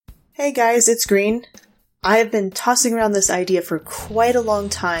Hey guys, it's Green. I have been tossing around this idea for quite a long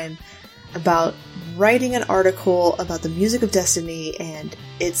time about writing an article about the music of Destiny and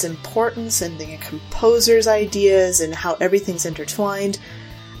its importance and the composer's ideas and how everything's intertwined.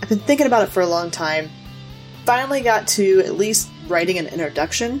 I've been thinking about it for a long time. Finally got to at least writing an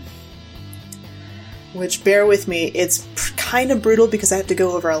introduction, which, bear with me, it's kind of brutal because I have to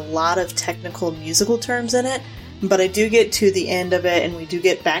go over a lot of technical musical terms in it, but I do get to the end of it and we do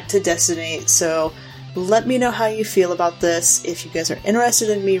get back to Destiny, so let me know how you feel about this, if you guys are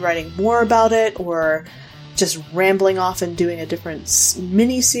interested in me writing more about it, or just rambling off and doing a different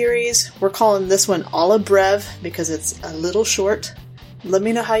mini-series. We're calling this one A la Breve because it's a little short. Let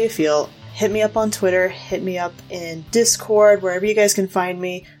me know how you feel. Hit me up on Twitter, hit me up in Discord, wherever you guys can find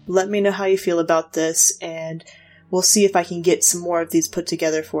me. Let me know how you feel about this, and we'll see if I can get some more of these put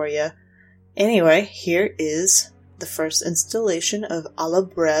together for you. Anyway, here is the first installation of A la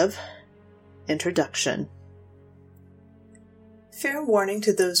Breve. Introduction. Fair warning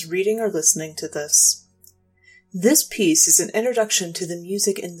to those reading or listening to this. This piece is an introduction to the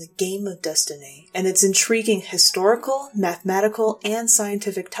music in the game of Destiny and its intriguing historical, mathematical, and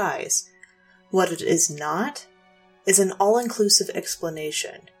scientific ties. What it is not is an all-inclusive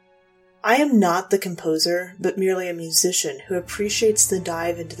explanation. I am not the composer, but merely a musician who appreciates the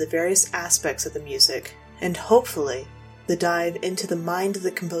dive into the various aspects of the music, and hopefully, the dive into the mind of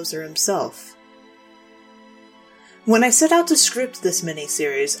the composer himself. When I set out to script this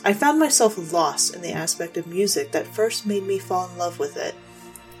mini-series, I found myself lost in the aspect of music that first made me fall in love with it.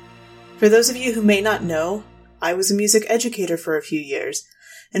 For those of you who may not know, I was a music educator for a few years,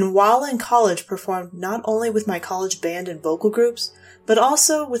 and while in college performed not only with my college band and vocal groups, but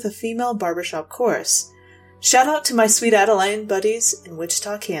also with a female barbershop chorus. Shout out to my Sweet Adeline buddies in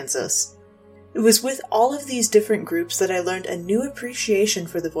Wichita, Kansas. It was with all of these different groups that I learned a new appreciation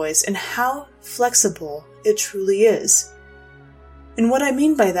for the voice and how flexible it truly is. And what I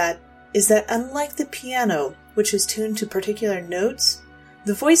mean by that is that unlike the piano, which is tuned to particular notes,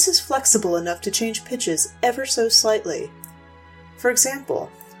 the voice is flexible enough to change pitches ever so slightly. For example,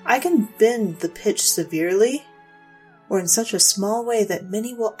 I can bend the pitch severely, or in such a small way that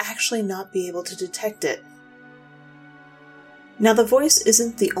many will actually not be able to detect it. Now, the voice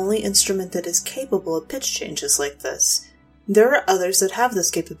isn't the only instrument that is capable of pitch changes like this. There are others that have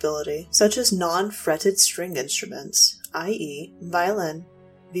this capability, such as non-fretted string instruments, i.e. violin,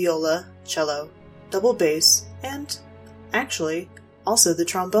 viola, cello, double bass, and, actually, also the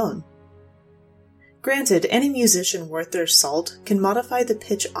trombone. Granted, any musician worth their salt can modify the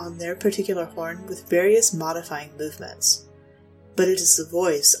pitch on their particular horn with various modifying movements. But it is the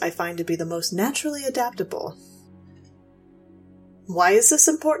voice I find to be the most naturally adaptable. Why is this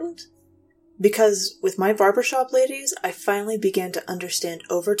important? Because with my barbershop ladies, I finally began to understand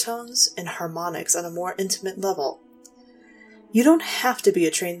overtones and harmonics on a more intimate level. You don't have to be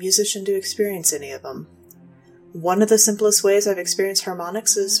a trained musician to experience any of them. One of the simplest ways I've experienced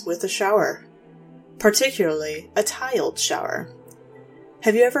harmonics is with a shower. Particularly a tiled shower.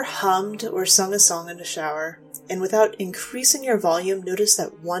 Have you ever hummed or sung a song in a shower, and without increasing your volume notice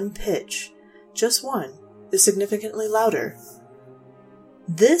that one pitch, just one, is significantly louder?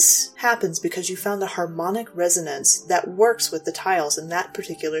 This happens because you found a harmonic resonance that works with the tiles in that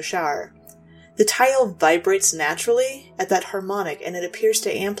particular shower. The tile vibrates naturally at that harmonic and it appears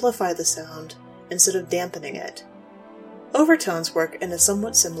to amplify the sound instead of dampening it. Overtones work in a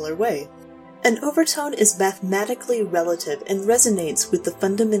somewhat similar way. An overtone is mathematically relative and resonates with the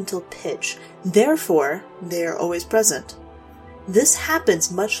fundamental pitch, therefore, they are always present. This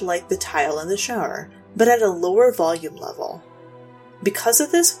happens much like the tile in the shower, but at a lower volume level. Because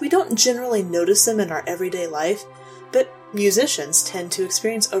of this, we don't generally notice them in our everyday life, but musicians tend to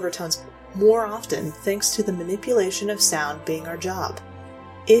experience overtones more often thanks to the manipulation of sound being our job.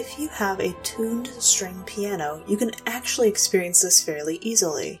 If you have a tuned string piano, you can actually experience this fairly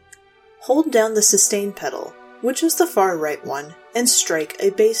easily. Hold down the sustain pedal, which is the far right one, and strike a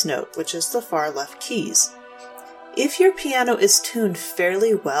bass note, which is the far left keys. If your piano is tuned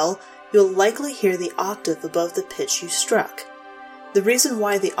fairly well, you'll likely hear the octave above the pitch you struck. The reason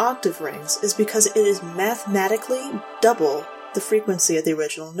why the octave rings is because it is mathematically double the frequency of the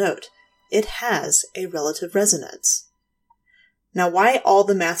original note. It has a relative resonance. Now, why all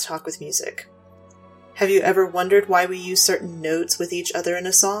the math talk with music? Have you ever wondered why we use certain notes with each other in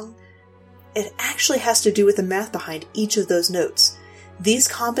a song? It actually has to do with the math behind each of those notes. These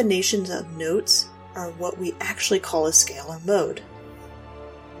combinations of notes are what we actually call a scale or mode.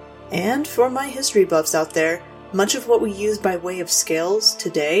 And for my history buffs out there, much of what we use by way of scales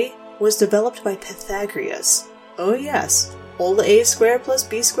today was developed by Pythagoras. Oh yes, old a squared plus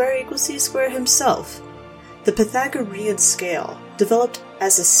b squared equals c squared himself. The Pythagorean scale developed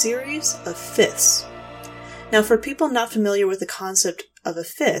as a series of fifths. Now, for people not familiar with the concept of a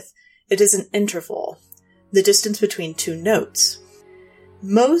fifth, it is an interval, the distance between two notes.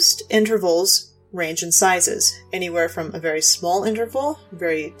 Most intervals range in sizes, anywhere from a very small interval,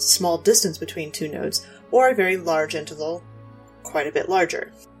 very small distance between two notes, or a very large interval, quite a bit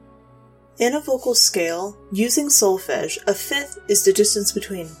larger. In a vocal scale, using solfege, a fifth is the distance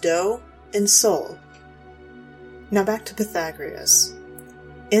between do and sol. Now back to Pythagoras.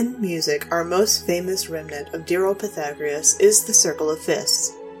 In music, our most famous remnant of dear old Pythagoras is the circle of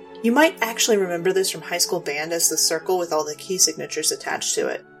fifths. You might actually remember this from high school band as the circle with all the key signatures attached to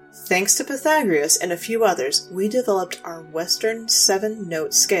it. Thanks to Pythagoras and a few others, we developed our Western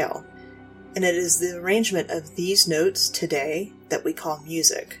 7-note scale, and it is the arrangement of these notes today that we call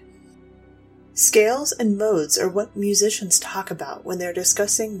music. Scales and modes are what musicians talk about when they're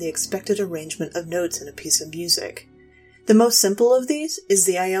discussing the expected arrangement of notes in a piece of music. The most simple of these is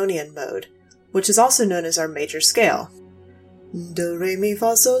the Ionian mode, which is also known as our major scale. Do, re, mi,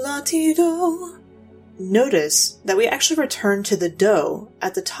 fa, sol, la, ti, do. Notice that we actually return to the do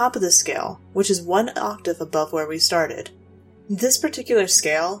at the top of the scale, which is one octave above where we started. This particular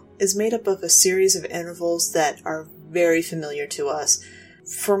scale is made up of a series of intervals that are very familiar to us.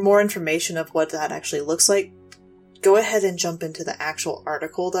 For more information of what that actually looks like, go ahead and jump into the actual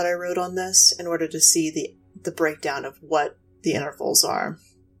article that I wrote on this in order to see the breakdown of what the intervals are.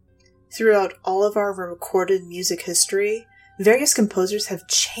 Throughout all of our recorded music history, various composers have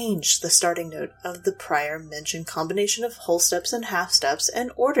changed the starting note of the prior mentioned combination of whole steps and half steps in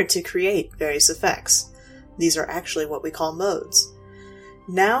order to create various effects. These are actually what we call modes.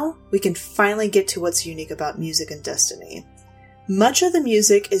 Now, we can finally get to what's unique about music and Destiny. Much of the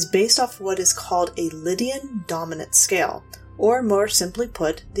music is based off what is called a Lydian dominant scale, or more simply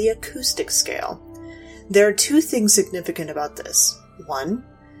put, the acoustic scale. There are two things significant about this. One,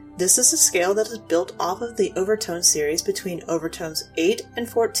 this is a scale that is built off of the overtone series between overtones 8 and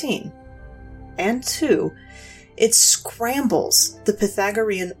 14. And two, it scrambles the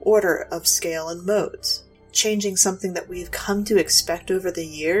Pythagorean order of scale and modes, changing something that we've come to expect over the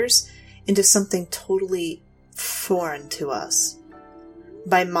years into something totally foreign to us.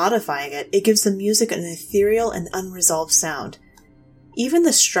 By modifying it, it gives the music an ethereal and unresolved sound. Even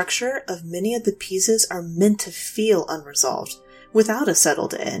the structure of many of the pieces are meant to feel unresolved, without a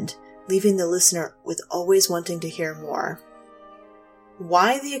settled end, leaving the listener with always wanting to hear more.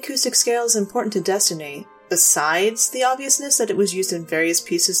 Why the acoustic scale is important to Destiny, besides the obviousness that it was used in various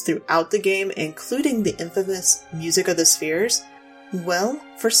pieces throughout the game, including the infamous Music of the Spheres? Well,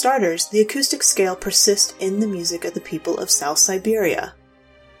 for starters, the acoustic scale persists in the music of the people of South Siberia.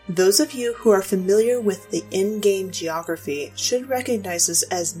 Those of you who are familiar with the in-game geography should recognize this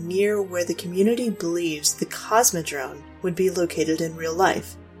as near where the community believes the Cosmodrome would be located in real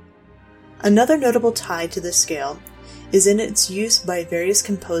life. Another notable tie to this scale is in its use by various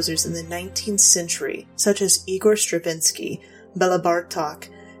composers in the 19th century, such as Igor Stravinsky, Bela Bartok,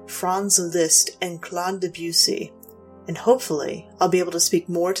 Franz Liszt, and Claude Debussy. And hopefully, I'll be able to speak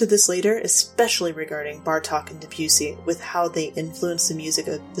more to this later, especially regarding Bartok and Debussy, with how they influence the music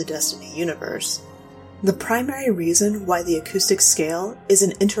of the Destiny universe. The primary reason why the acoustic scale is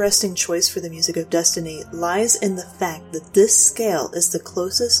an interesting choice for the music of Destiny lies in the fact that this scale is the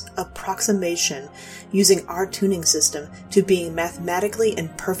closest approximation using our tuning system to being mathematically in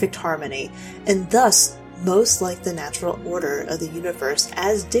perfect harmony, and thus most like the natural order of the universe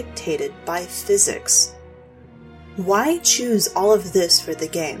as dictated by physics. Why choose all of this for the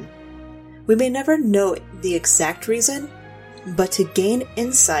game? We may never know the exact reason, but to gain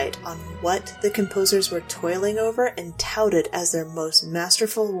insight on what the composers were toiling over and touted as their most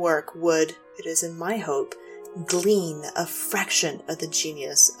masterful work would, it is in my hope, glean a fraction of the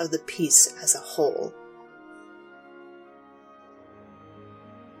genius of the piece as a whole.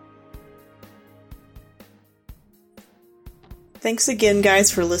 Thanks again, guys,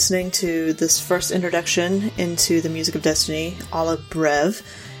 for listening to this first introduction into the music of Destiny, a la Brev.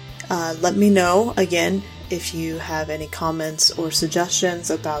 Let me know, again, if you have any comments or suggestions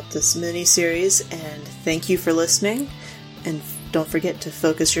about this mini-series, and thank you for listening, and don't forget to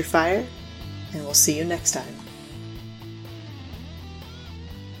focus your fire, and we'll see you next time.